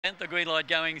The green light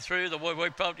going through. The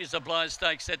Woodward Property Supply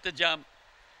Stakes set to jump.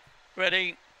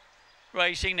 Ready.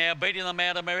 Racing now, beating them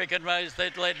out. American Rose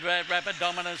that led Rapid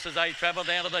Dominance as they travel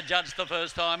down to the judge the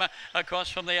first time.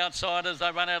 Across from the outside as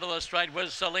they run out of the straight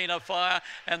was Selena Fire,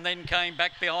 and then came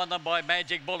back behind them by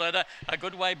Magic Bullet. A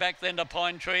good way back then to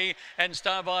Pine Tree, and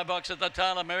Star by Box at the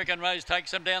tail. American Rose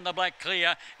takes them down the Black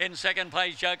Clear. In second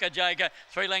place, Joker Jake.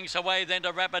 3 lengths away then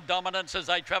to Rapid Dominance as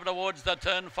they travel towards the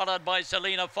turn, followed by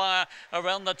Selena Fire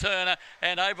around the turn.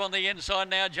 And over on the inside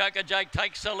now, Joker Jake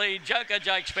takes the lead. Joker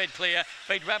Jake sped clear,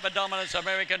 beat Rapid Dominance,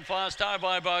 American Fire, Star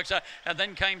by Box, and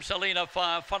then came Selena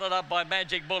Fire, followed up by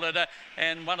Magic Bullet,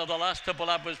 and one of the last to pull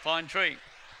up was Pine Tree.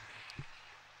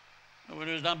 The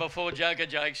winner was number 4, Joker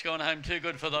Jake's gone home too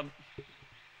good for them.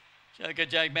 Joker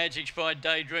Jake, Magic Sprite,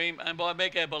 Daydream, owned by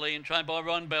Mick Eberly and trained by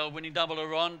Ron Bell, winning double to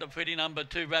Ron, defeating number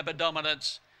 2, Rapid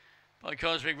Dominance, by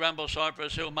Cosmic Rumble,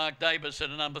 Cypress Hill, Mark Davis,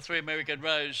 and number 3, American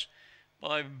Rose,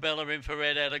 by Bella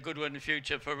Infrared. Had a good one in the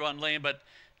future for Ron Lambert.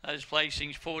 Those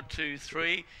placings 4, 2,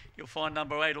 3. You'll find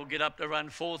number 8 will get up to run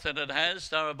 4th, and it has.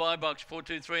 Star by Box 4,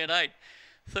 2, 3 and 8.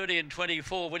 30 and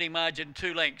 24, winning margin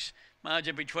 2 lengths.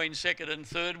 Margin between second and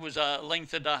third was a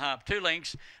length and a half. 2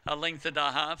 lengths, a length and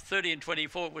a half. 30 and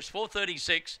 24, it was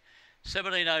 4:36,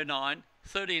 17:09,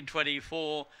 30 and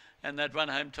 24, and that run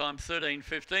home time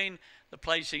 13:15. The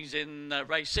placings in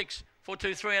race 6, 4,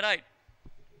 2, 3 and 8.